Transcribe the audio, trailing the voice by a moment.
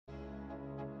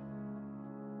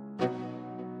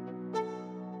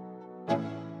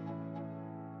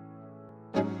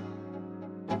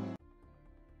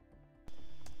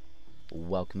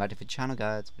Welcome back to the channel,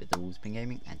 guys, with the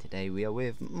WolfbaneGame, and today we are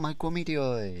with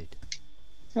Micrometeoroid.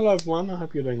 Hello everyone, I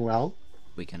hope you're doing well.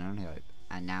 We can only hope.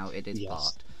 And now it is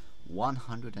part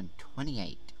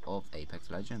 128 of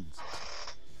Apex Legends.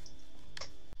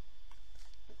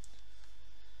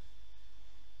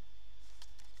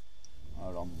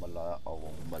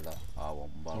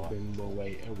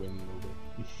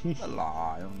 The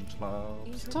Lions Club.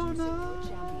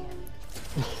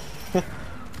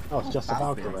 Oh, it's just a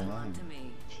Valkyrie.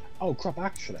 Oh crap,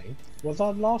 actually, was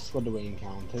our last squad that we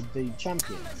encountered the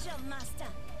champions?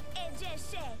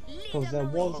 Because there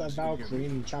was a Valkyrie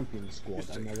in the champion squad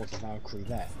and there was a Valkyrie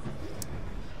there.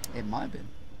 It might have been.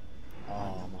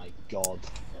 Oh my god.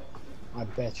 I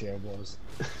bet you it was.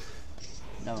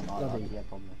 No, not like it,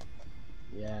 probably.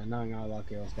 Yeah, knowing how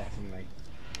lucky it was definitely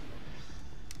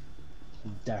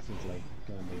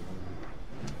gonna be one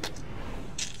of them.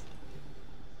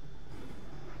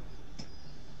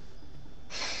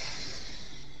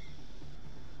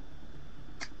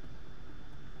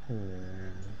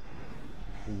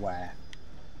 Where?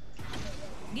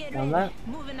 Down there?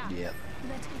 Yep.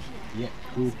 Yeah,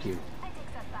 cool cute.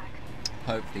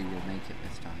 Hopefully we'll make it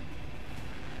this time.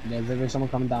 Yeah, there is someone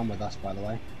coming down with us, by the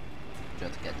way.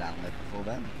 Just to get down there before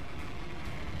then.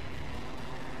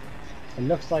 It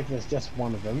looks like there's just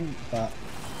one of them, but...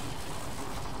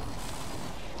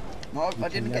 No, I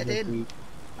didn't get in!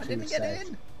 I didn't get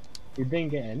in! You didn't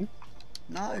get in?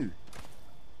 No!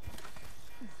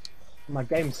 My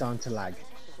game's starting to lag.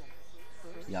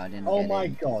 Yeah, I didn't Oh get my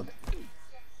in. god.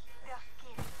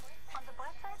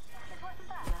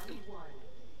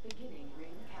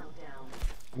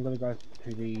 I'm gonna go to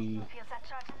the...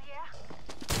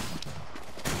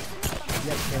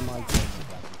 Let's hear my game.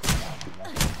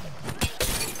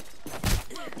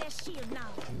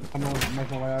 Come on, make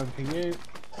my way over to you.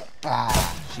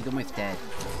 Ah, she's almost dead.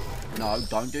 No,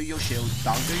 don't do your shield.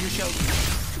 Don't do your shield.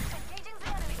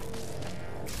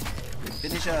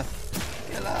 Finish her.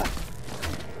 Kill her.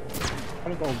 I've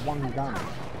only got one gun.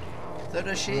 So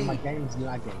does she. And my game's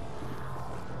lagging.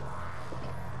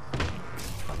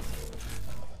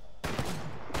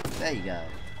 There you go.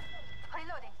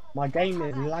 My game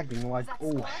is lagging like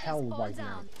all hell right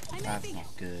now. That's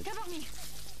not good.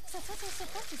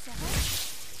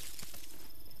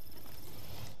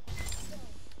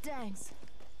 Thanks.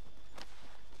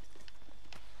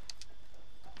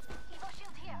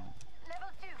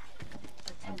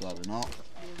 I'd rather not.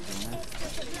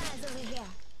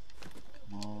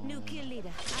 Come on. New kill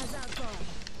leader, as our goal.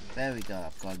 There we go,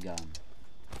 I've got a gun.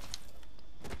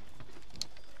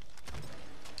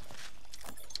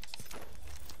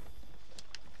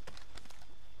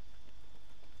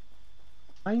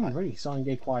 I'm really starting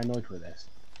to get quite annoyed with this.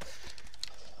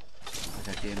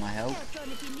 I don't need my help.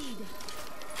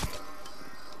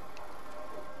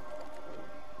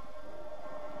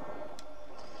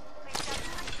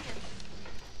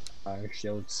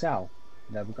 Shield cell.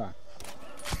 There we go.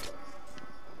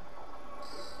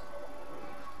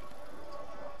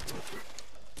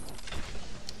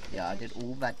 Yeah, I did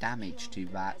all that damage to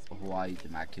that Hawaii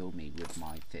that killed me with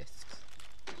my fists.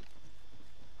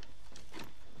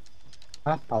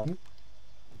 Pardon?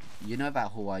 You know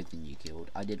that Hawaii you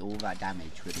killed? I did all that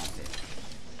damage with my fists.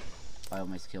 I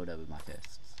almost killed her with my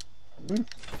fists. Hmm?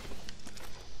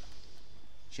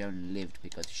 She only lived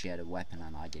because she had a weapon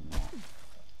and I did not.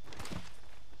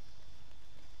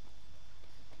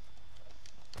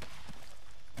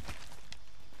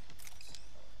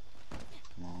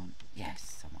 Come on.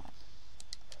 Yes, I'm up.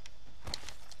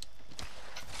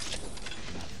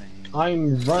 Nothing.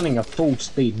 I'm running at full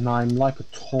speed and I'm like a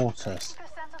tortoise.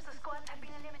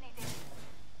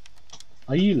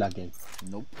 Are you lagging?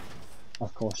 Nope.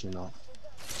 Of course you're not.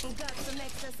 We got some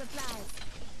extra supplies.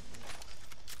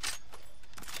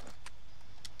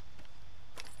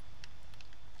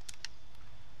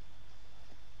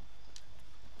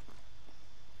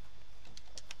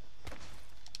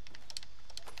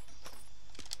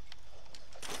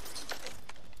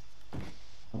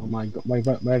 Oh my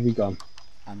god, where have you gone?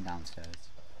 I'm downstairs.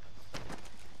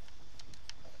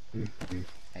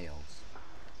 Hey, holes.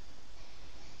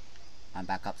 I'm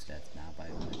back upstairs now, by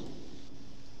the way.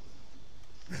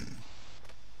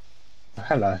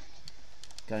 Hello.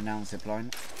 Going down zip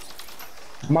line.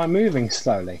 Am I moving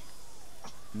slowly?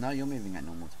 No, you're moving at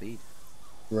normal speed.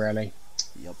 Really?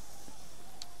 Yup.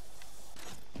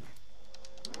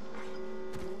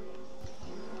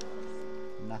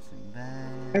 Nothing there.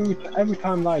 Every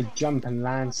time that I jump and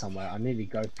land somewhere, I nearly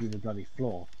go through the bloody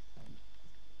floor.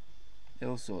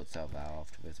 It'll sort itself out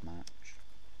after this match.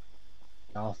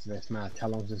 After this match, how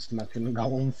long is this match going to go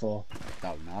on for?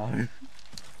 Don't know.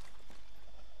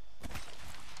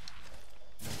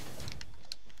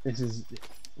 This is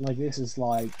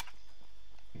like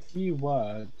if you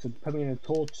were to put me in a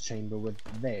torture chamber with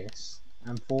this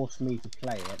and force me to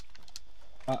play it,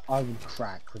 I would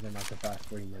crack within like the first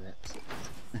 3 minutes.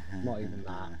 Not even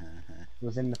that.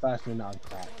 Within the first minute I'd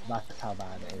crack. That's how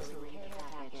bad it is.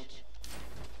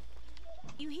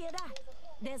 You hear that?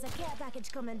 There's a care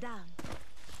package coming down.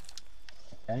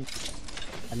 Okay.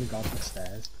 Let me go up the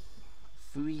stairs.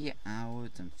 3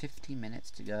 hours and 50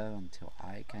 minutes to go until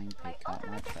I can pick up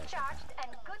my treasure charged pack.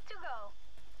 and good to go.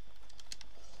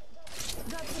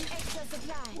 Got some extra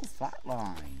supplies. Oh,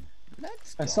 flatline.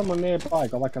 Let's go. There's someone nearby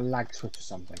got like a lag switch or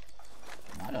something.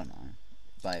 I don't know.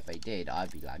 But if they did,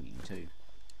 I'd be lagging too.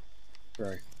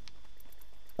 True.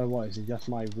 So what, is it just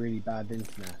my really bad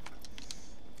internet?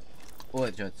 Or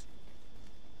it's just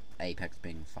Apex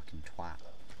being a fucking twat.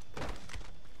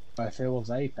 But if it was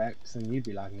Apex, then you'd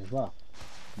be lagging as well.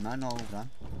 No, no, no.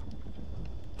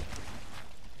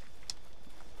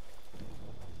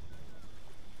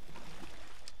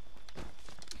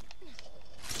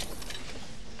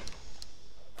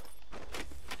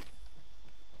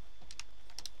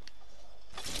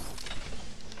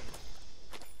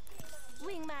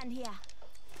 Wingman here.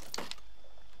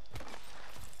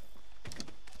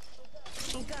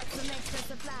 We got some extra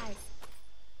supplies.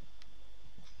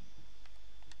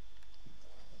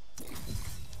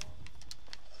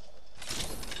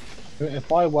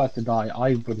 If I were to die,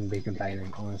 I wouldn't be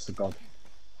complaining, honest to God.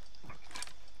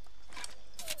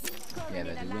 Yeah,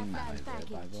 there's a wingman over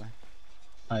there, by the way.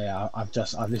 Oh yeah, I've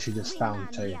literally just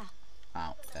found 2.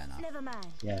 Oh, fair enough. Never mind.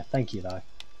 Yeah, thank you though.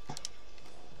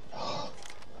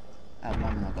 At the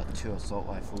moment I've got 2 assault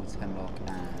rifles, hemlock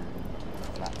and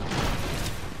flatline.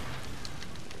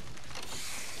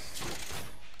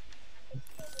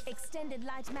 Extended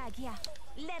light mag here.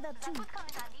 Leather too. What's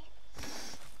coming, Andy?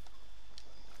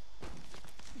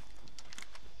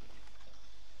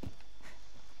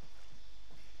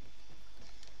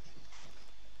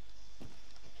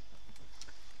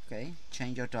 Okay,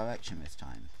 change your direction this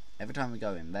time. Every time we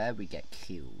go in there, we get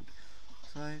killed.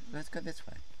 So, let's go this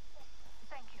way.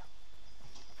 Thank you.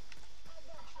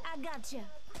 I got you.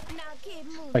 Now keep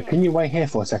moving. Wait, can you wait here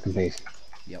for a second, please?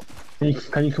 Yep.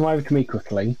 Can you come over to me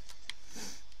quickly?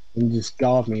 And just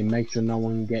guard me and make sure no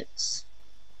one gets...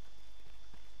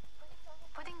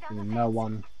 Putting down the No fence.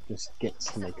 one just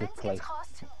gets to me If the fence quickly. gets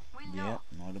crossed, we'll know. Yep,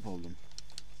 not a problem.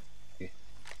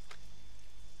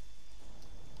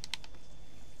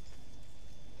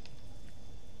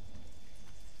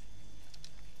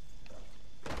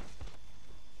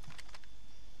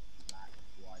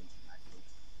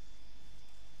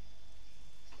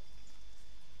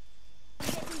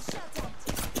 Getting shot at.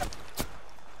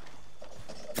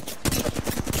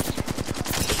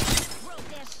 Broke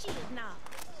their shield now.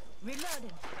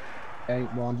 Reloading. Okay,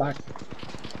 well I'm back.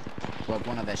 Broke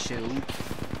one of their shield.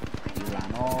 He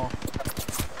ran off.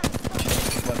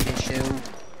 Broke his shield.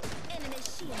 Enemy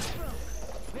shield broke.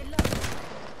 Reloading.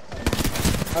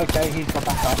 Okay, he's got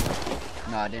back up.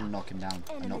 No, I didn't knock him down.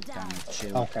 I knocked down his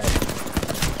shield. Okay.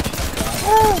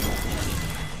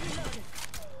 Reloading.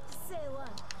 Say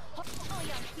what? On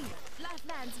your feet.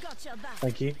 Lifeline's got your back.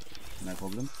 Thank you. No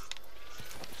problem.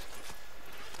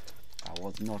 That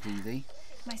was not easy.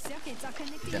 My circuits are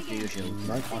connected Just do your shield.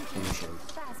 No, Just do your shield.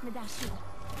 Pass me that shield.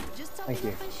 Just Thank topping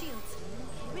you. up my shields.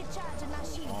 Recharging my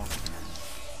shield.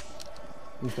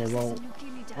 Okay, well,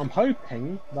 Nuclear I'm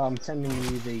hoping that I'm sending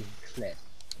you the clip.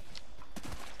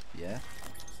 Yeah?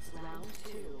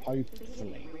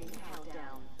 Hopefully.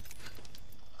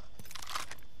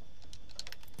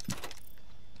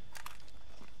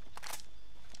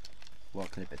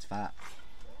 What clip is that?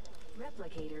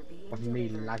 Replicator being Of me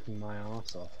lagging my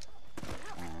ass off.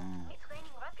 Oh. It's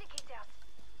raining replicators.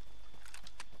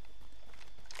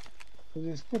 Because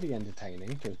it's pretty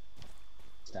entertaining to an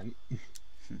extent.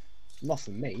 Not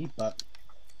for me, but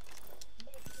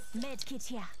Med kit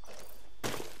here.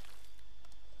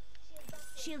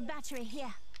 Shield battery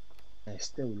here. it's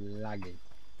still lagging.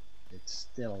 It's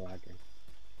still lagging.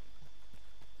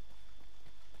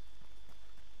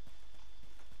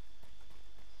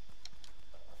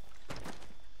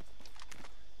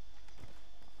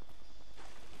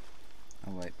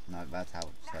 Oh wait, no, that's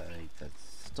outside the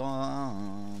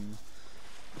storm.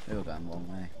 We were going wrong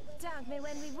way. Thank me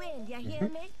when we win, you hear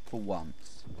me? For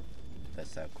once. The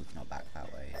circle's not back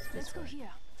that way, it's Let's this go way.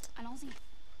 here. Allons-y.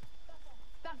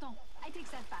 Pardon, I take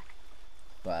that back.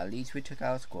 But at least we took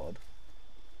our squad.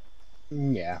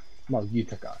 Yeah, well, you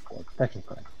took our squad,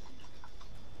 technically.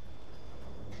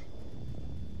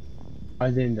 I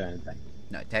didn't do anything.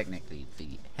 No, technically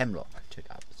the Hemlock took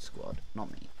out the squad,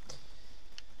 not me.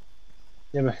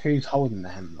 Yeah, but who's holding the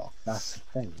hemlock? That's the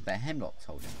thing. But Hemlock's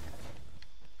holding it,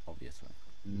 obviously.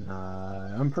 No,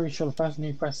 I'm pretty sure the person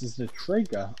who presses the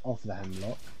trigger of the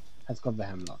hemlock has got the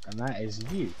hemlock, and that is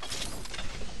you.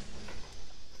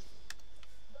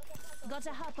 Got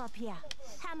a hop up here.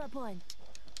 Hammer point.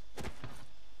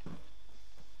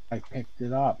 I picked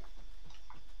it up.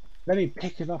 Let me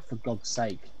pick it up for God's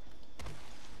sake.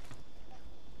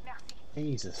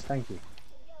 Jesus, thank you.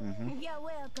 You're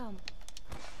welcome.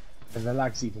 But the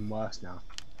lag's even worse now.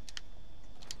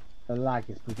 The lag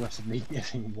is progressively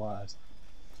getting worse.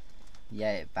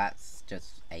 Yeah, that's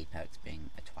just Apex being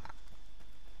a twat.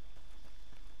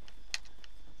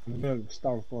 I'm going to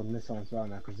start recording this one as well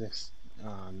now because this.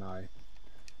 Oh no.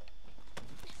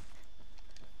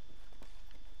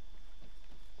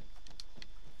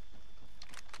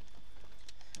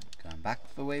 Going back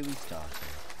the way we started.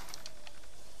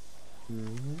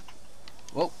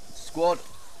 Whoa, squad!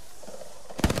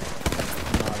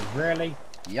 No, really?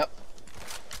 Yep.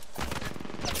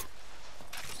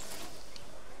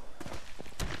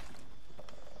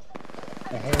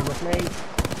 They're here with me.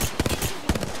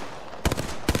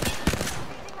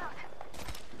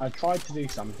 I tried to do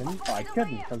something, but I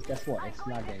couldn't because guess what? It's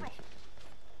lagging.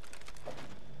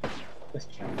 This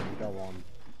chain can go on.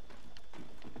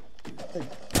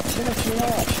 Finish me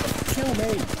off! Kill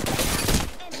me!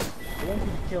 I want you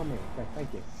to kill me. Okay,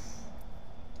 thank you.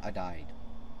 I died.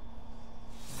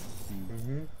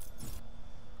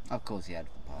 Of course he had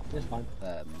the path. It's fine.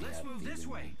 Let's move this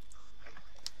way.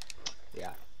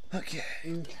 Yeah. Okay.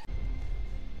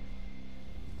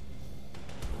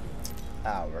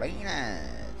 Arenas.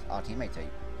 Our teammates are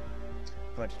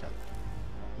Predator.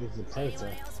 He's a predator.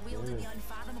 Anyone else wielding the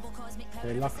unfathomable cosmic power?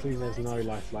 Okay, luckily there's no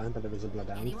lifeline, but there is a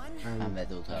Bloodhound, And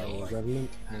there's also a Revenant,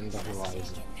 and a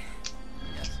Horizon.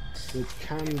 yes. Which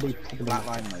can be problematic,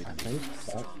 Flatline mode. I think,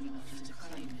 but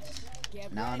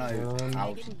Now I know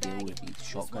how to deal with these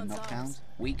shotgun knockdowns.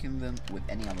 Weaken them with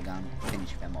any other gun.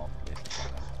 Finish them off with the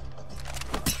shotgun.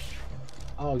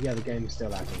 oh yeah, the game's still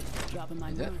lagging. Dropping my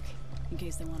Is it? mark in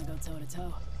case they want to go toe to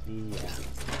toe. Yeah.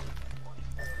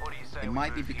 It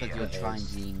might be because you're trying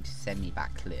to send me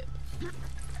back clip.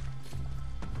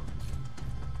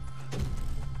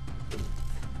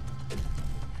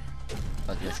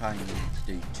 But you're trying to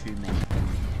do too many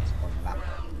things on the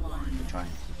laptop. You're trying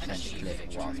to send a clip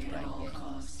whilst playing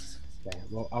games. Okay,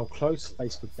 well I'll close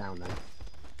Facebook down now.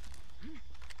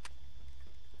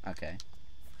 Okay.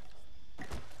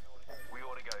 We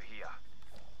ought to go here.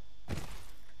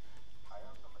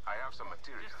 I have some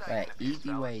material. The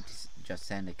easy way to just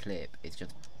send a clip is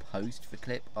just post the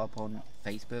clip up on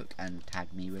Facebook and tag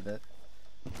me with it.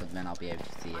 Because then I'll be able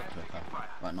to see it quicker.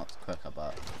 Well, not quicker,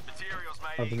 but Materials, Oh,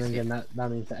 mate. but then again, that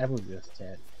means that everyone just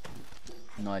hit.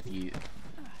 not if you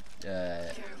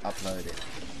upload it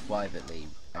privately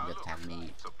and just tag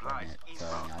me on it so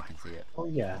only I can see it. Oh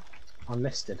yeah,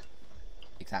 unlisted.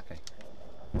 Exactly.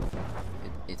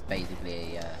 It's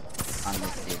basically a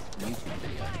unlisted YouTube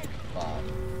video, but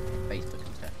Facebook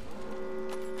instead.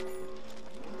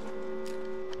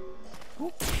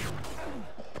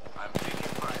 I'm taking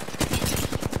fire.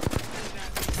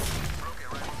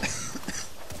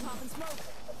 Popping smoke.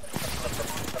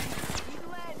 Need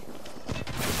lead.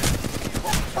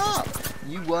 Fuck!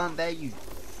 You weren't there, you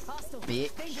Hostile.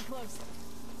 bitch. Danger close.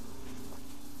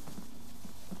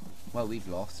 Well, we've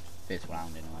lost this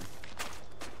round anyway.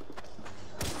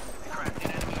 Cracked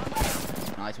an enemy.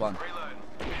 Nice one. Reload.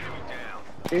 Enemy down.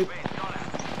 Oop. Man's got it.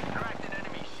 Cracked an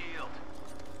enemy shield.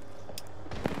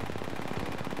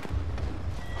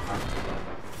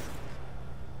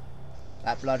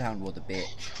 That Bloodhound was a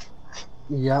bitch.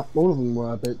 Yeah, all of them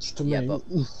were a bitch to Yeah, me. but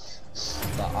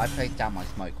I placed down my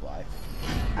smoke, right?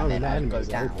 Oh, And then the I go enemies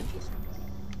are all down. bitches.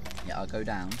 Yeah, I'll go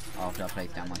down after I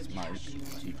place down my smoke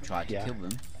to try to Yeah. kill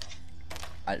them.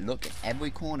 I look at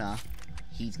every corner,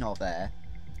 he's not there.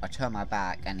 I turn my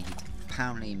back and he's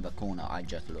apparently in the corner I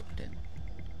just looked in.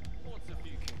 What's a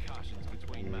few concussions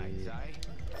between mates, eh?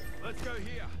 Let's go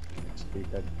here.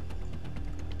 Stupid.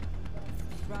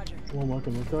 Roger. What am I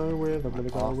gonna go with? I'm gonna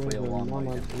go with 301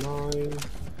 199.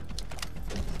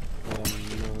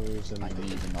 Nose I and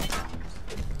need the knockdowns.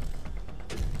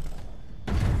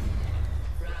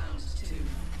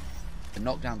 The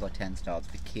knockdowns are 10 stars,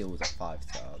 the kills are 5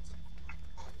 stars.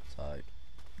 So,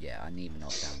 yeah, I need the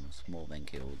knockdowns more than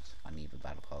kills. I need the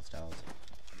battle pass stars.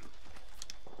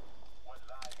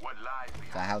 What lies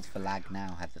So how's the lag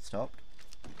now? Has it stopped?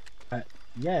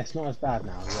 yeah, it's not as bad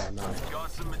now. Yeah, no.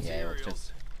 got some Yeah, it was materials.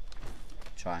 just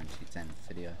trying to send the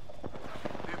video. The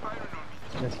opponent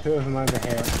on me. There's two of them over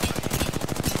here.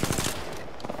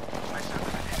 I shot an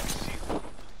enemy shield.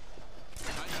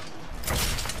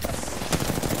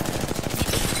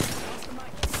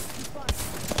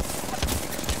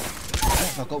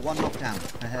 got one knockdown.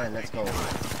 Let's go.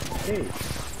 Hey.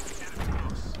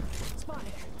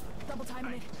 Spotted. Double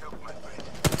timing it.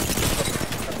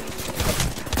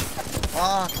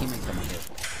 Ah, teammates got my kill.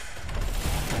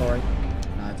 Sorry.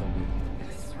 No, it's all good.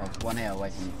 I was one hit away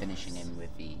from finishing him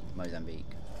with the Mozambique.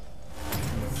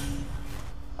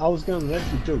 I was going to let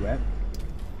you do it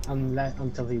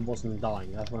until he wasn't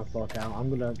dying. That's when I thought, okay, I'm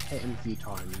going to hit him a few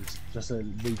times just to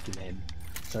weaken him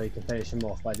so he can finish him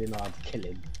off, but I didn't know how to kill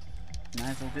him. No,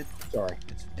 it's all good. Sorry.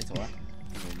 It's alright.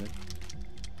 It's all good.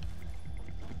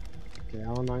 Okay,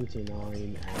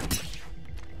 R99 and...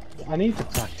 I need to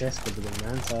practice with the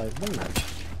wingman, so wingman.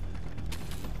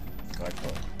 Go for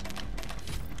it.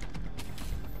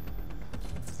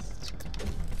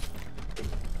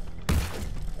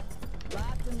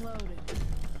 Locked and loaded.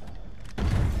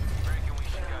 Reckon we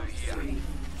should go here.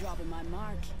 Dropping my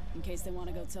mark in case they want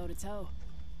to go toe to toe.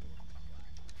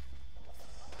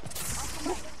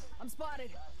 I'm spotted.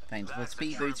 Thanks for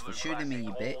speed boots for shooting me, you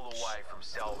All the bitch. way from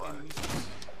Salvo.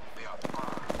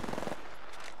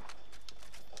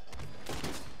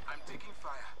 I'm taking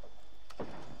fire.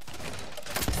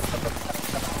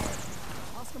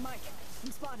 Oscar Mike,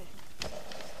 I'm spotted.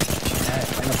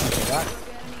 That.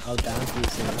 Oh, down,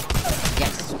 he's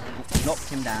Yes, knocked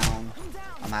him down.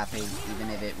 I'm happy, even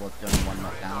if it was only one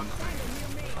knockdown.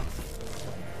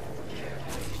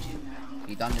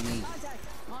 He done to me. Contact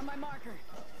on my marker.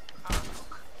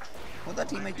 What's that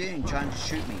teammate doing? Trying to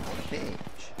shoot me? What a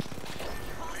bitch.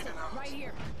 Right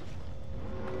here.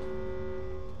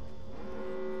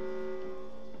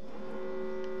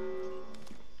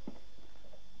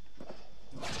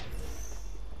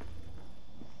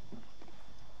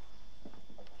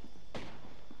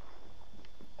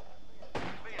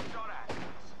 Being shot at.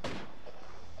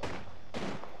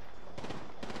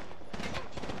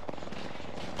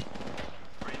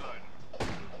 Reload.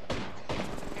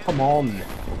 Come on.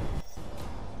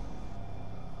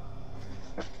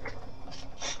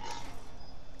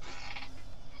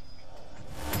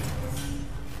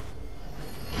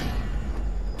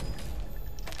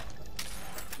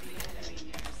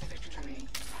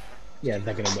 Yeah,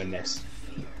 they're gonna win this.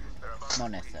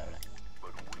 Not necessarily.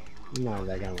 No,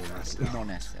 they're gonna win this. Not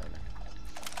necessarily.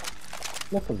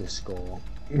 Look at the score.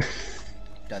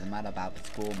 Doesn't matter about the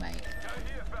score, mate.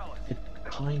 It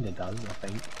kinda does, I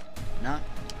think. No.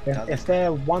 If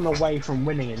they're one away from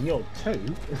winning and you're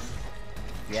two,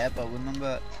 Yeah, but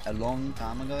remember a long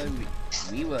time ago,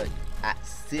 we were at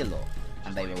Silo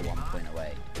and they were 1 point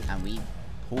away. And we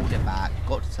pulled it back,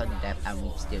 got to sudden death, and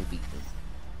we still beat them.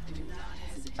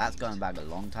 That's going back a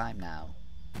long time now.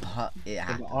 But it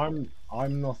happened.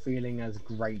 I'm not feeling as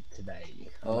great today.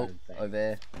 I Oh, don't think. over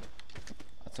there.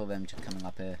 I saw them just coming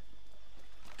up here.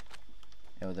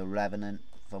 It was a Revenant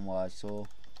from what I saw.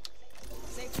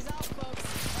 Safety's out, folks.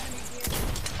 Enemy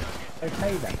here.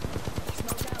 Okay then.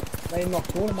 Smoke out. They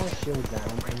knocked all of my shield down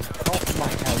and half of my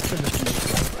health in the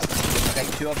field. Okay,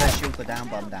 2 of their shields are down,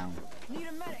 but I'm down. Need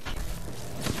a medic.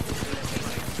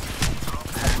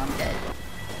 And I'm dead.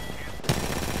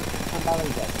 I'm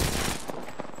barely dead.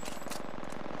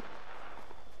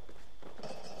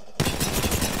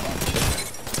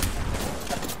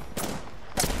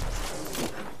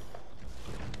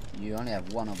 You only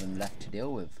have 1 of them left to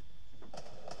deal with.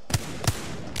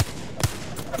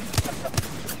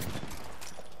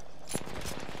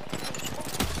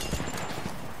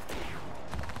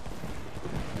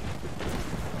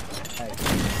 Hey,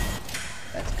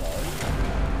 Let's go.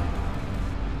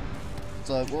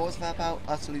 So what was that about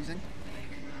us losing?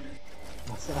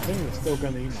 I think we're still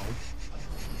gonna emo.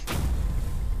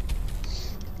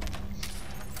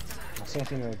 I still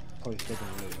think we're probably still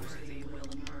gonna lose.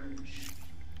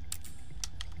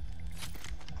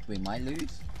 We might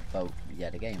lose, but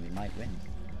yet again we might win.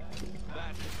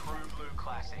 That's the True Blue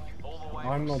Classic. All the way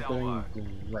I'm from not Salvo.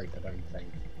 doing great, I don't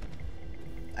think.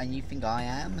 And you think I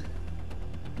am?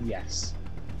 Yes.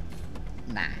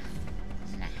 Nah.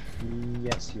 Nah.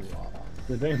 Yes, you are.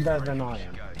 You're doing better than I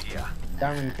am. Go here.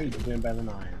 Darren and Pete are doing better than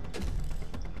I am.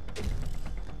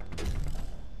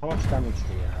 How much damage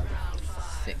do you have?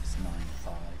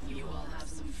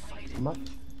 695. How much?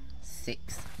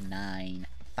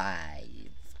 695.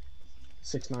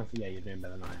 6-9 for, yeah, you're doing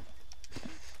better than I am.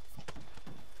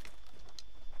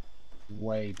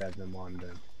 Way better than what I'm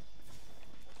doing.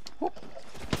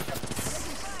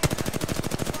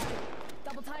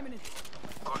 Double timing it.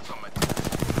 Got something.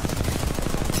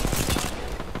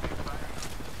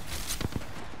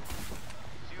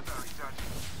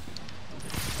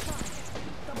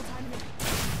 Double timing it.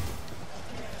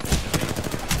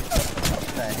 What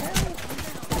the hell?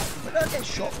 Where did I get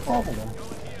shot from?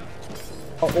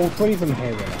 Oh, all 3 of them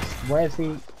here with us. Where's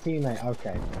the Teammate,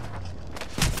 okay.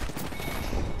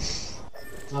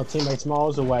 Our teammate's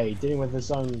miles away, dealing with his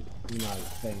own, you know,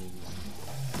 things.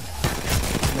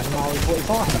 Mile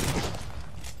 45.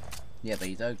 Yeah, but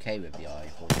he's okay with the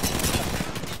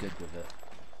I-44. He's good with it.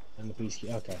 And the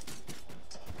peacekeeper, okay.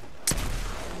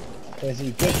 So is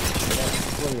he good?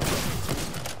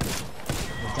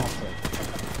 Exactly.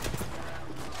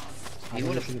 He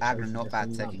would have had a not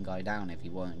bad second guy down if he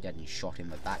wasn't getting shot in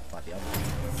the back by the other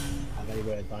one. And they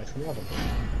would have died from the other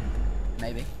one.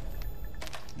 Maybe.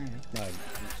 Maybe. No,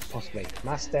 possibly.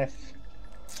 Mastiff.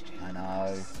 I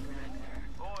know.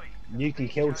 You can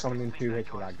kill someone in 2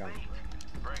 hits with that gun.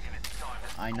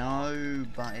 I know,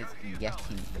 but it's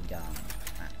getting the gun.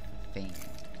 That thing.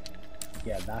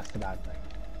 Yeah, that's the bad thing.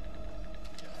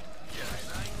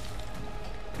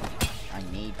 I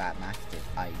need that Mastiff,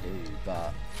 I do,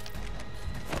 but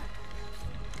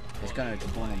it's going to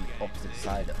spawn on the opposite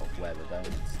side of where we're going.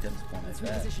 It's going to spawn over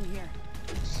there. Position here.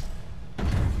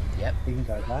 Yep. You can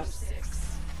go there.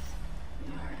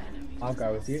 I'll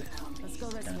go with you. Let's go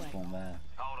It's this going to way. spawn there.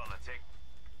 Hold on a tick.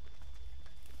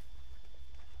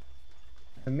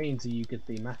 If it means that you get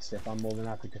the Mastiff, I'm more than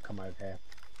happy to come over here.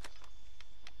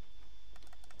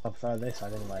 I prefer this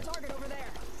side anyway. Target over there.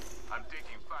 I'm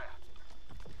taking fire.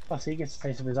 Plus he gets a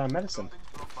taste of his own medicine.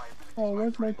 Oh,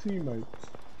 where's my teammates?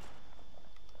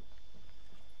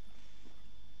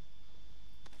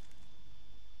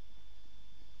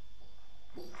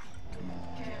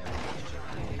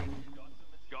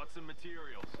 Got some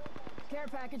materials. Care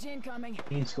package incoming.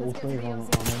 He's got all Let's get 3 to the on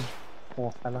LZ. him.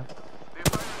 Poor fella. They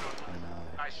fired I on. know.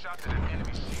 I shot at an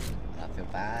enemy shield. I feel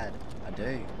bad. I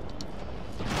do.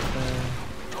 Uh,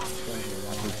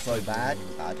 I feel so bad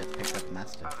that I just picked up the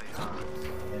Mastiff.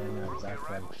 yeah, no, Broke their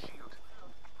exactly. rifle shield.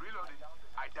 Reloaded.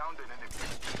 I downed an enemy.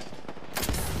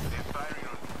 They're firing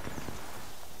on me.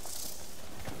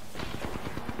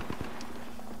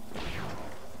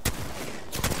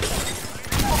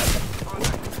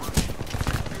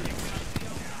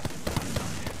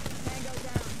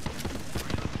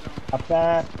 Up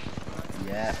there.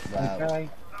 Yeah, well, Okay.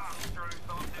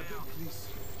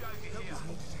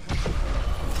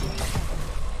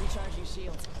 Recharging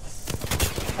shields.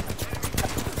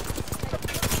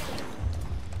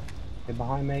 Get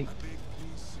behind me.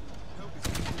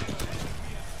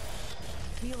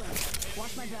 Healing.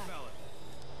 Watch my back.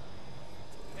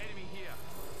 Enemy here.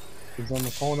 He's on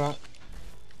the corner.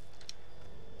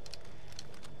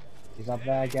 He's up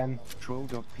there again.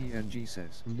 Troll.png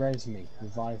says, Res me.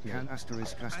 Revive me. can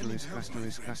asterisk asterisk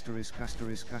asterisk asterisk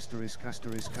asterisk asterisk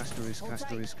asterisk asterisk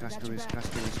asterisk asterisk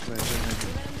asterisk square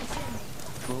donation.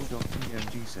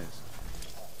 Troll.png says,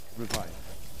 revive.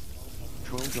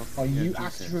 Troll.png Are you says,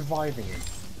 actually reviving him?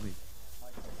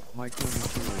 Michael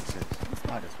Meteoroid says,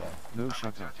 might as well. no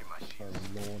shut up. Oh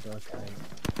lord, okay.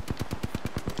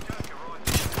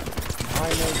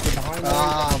 Behind me, get behind me.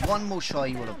 Ah, one more shot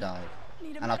you would have died.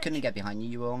 Need a And I medic. couldn't get behind you,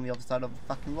 you were on the other side of the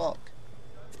fucking rock.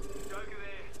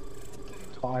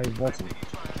 But I wasn't.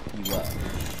 You were.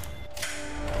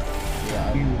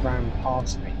 Yeah, You ran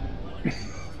past me.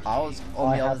 I was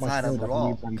on the I had other my side of shield the up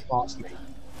and rock. you ran past me.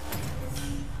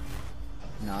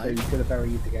 So No, you could have very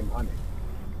easily get behind me.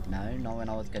 no, not when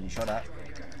I was getting shot at.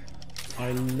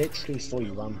 I literally saw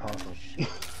you run past me.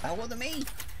 That wasn't me.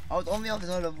 I was on the other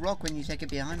side of the rock when you said it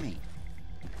behind me.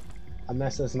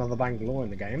 Unless there's another Bangalore in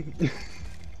the game.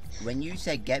 When you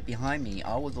said get behind me,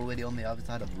 I was already on the other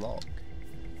side of the rock.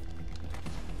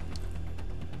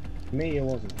 For me, it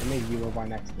wasn't. For me, you were right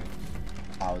next to me.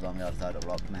 I was on the other side of the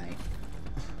rock, mate.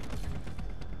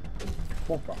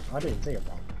 What rock? I didn't see a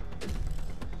rock.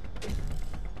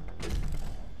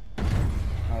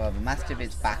 However, Mastiff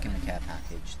is back in the care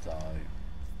package, so...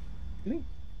 Really?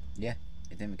 Yeah,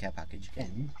 it's in the care package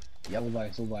again. Yep. Although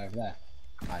it's all the way over there.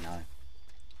 I know.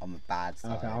 On the bad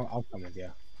side. Okay, I'll come with you.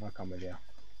 I'll come with you.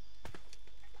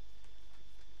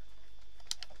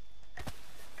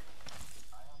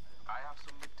 I have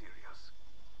some materials.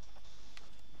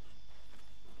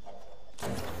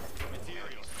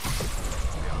 Materials.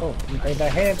 Oh, okay,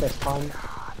 they're here this time.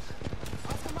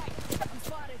 Off the mic. I'm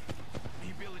spotted. The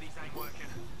abilities ain't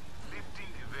working.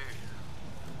 Lifting evade.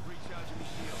 Recharging the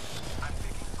shield. I'm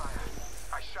taking fire.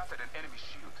 I shot at an enemy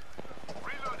shield.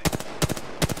 Reloading.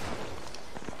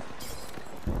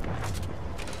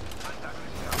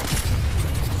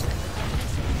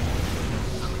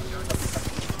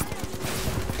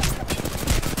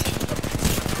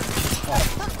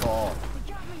 God.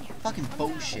 Fucking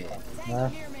bullshit. Yeah.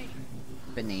 Near me.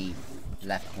 Beneath.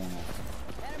 Left corner.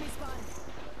 Enemy spotted.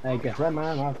 Hey, guess what,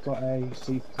 man? I've got a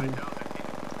C3. Reloading.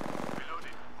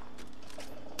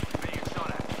 Being shot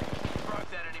at.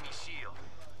 Broke that enemy shield.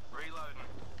 Reloading.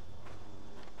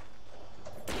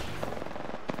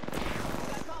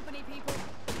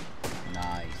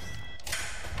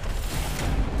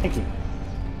 Thank you.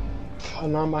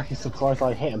 And I'm actually surprised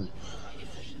I hit him.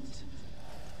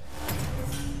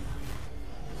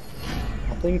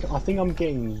 I think I'm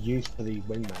getting used to the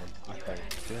wingman.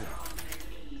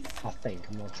 I think.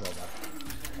 I'm not sure though.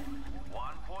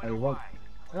 Oh, what?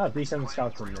 Ah, D7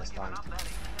 skeleton this time.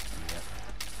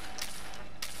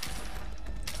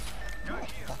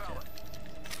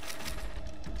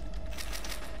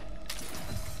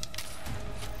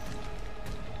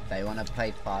 If they want to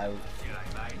play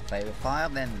with fire,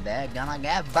 then they're gonna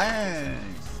get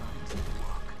burned.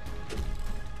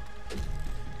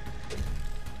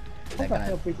 How the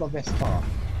hell have we got this far?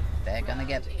 They're gonna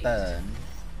get burned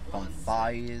from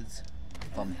fires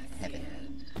from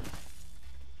heaven.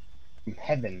 From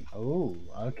heaven? Oh,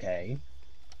 okay.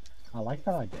 I like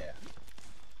that idea.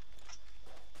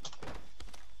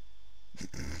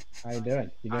 How you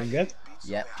doing? You doing good?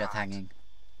 Yep, just hanging.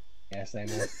 Yeah, same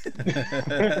here.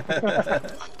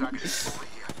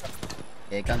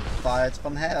 Here comes fires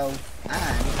from hell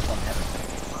and from heaven.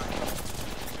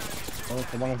 Oh,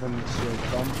 so one of them is shield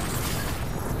bomb.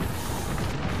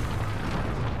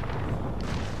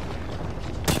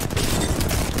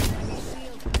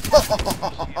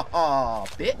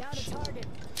 Bitch!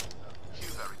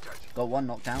 Got one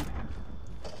knocked down.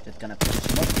 Just gonna push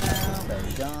smoke now. There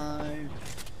we go.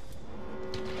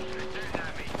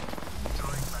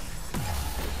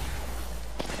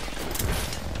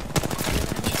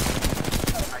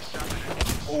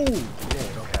 Oh!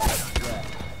 Yeah.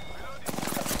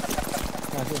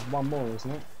 That's just one more,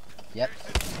 isn't it? Yep.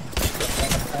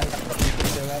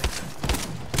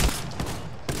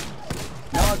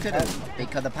 No, I couldn't,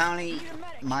 because apparently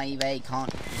my EVA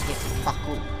can't hit fuck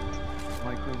all.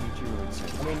 Micrometeoroid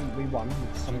says. I mean, we won,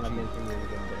 which is something I didn't think we were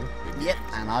going to do. Yep,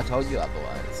 and I told you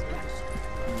otherwise.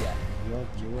 Yeah,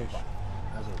 you were right,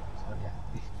 as always. Okay.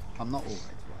 I'm not always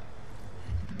right.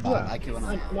 But Yeah, I like it when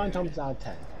I am. 9 times out of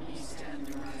 10.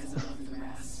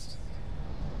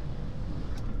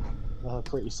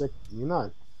 Pretty sick, you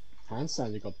know.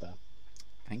 Handstand you got there.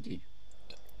 Thank you.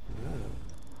 Yeah.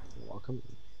 You're welcome.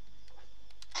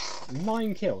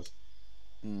 9 kills.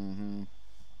 Mm-hmm.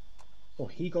 Oh,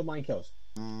 he got 9 kills.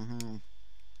 Mm-hmm.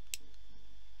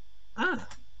 Ah!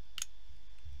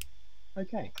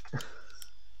 Okay.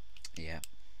 Yeah.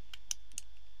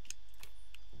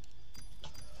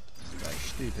 Very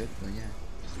stupid, but yeah.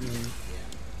 Yeah.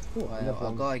 Ooh, Well, I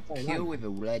got a Oh, kill no. with a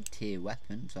red tier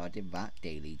weapon, so I did that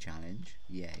daily challenge.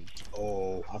 Yay.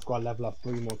 Oh, I've got to level up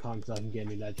 3 more times so I can get a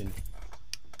new legend.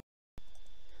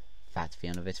 That's the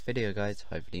end of this video, guys.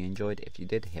 Hopefully you enjoyed. If you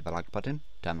did, hit the like button,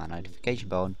 turn that notification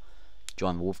bell on,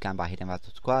 join the Wolfgang by hitting that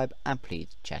subscribe, and please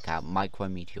check out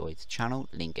Micrometeoroid's channel.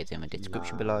 Link is in the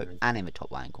description below and in the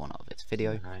top right corner of this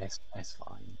video. No, it's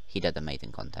fine. He does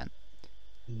amazing content.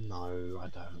 No, I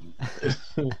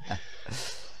don't.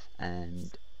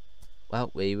 And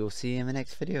well, we will see you in the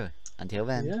next video. Until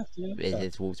then, Yeah, this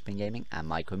is WolfbaneGaming and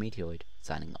Micrometeoroid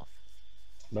signing off.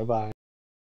 Bye bye.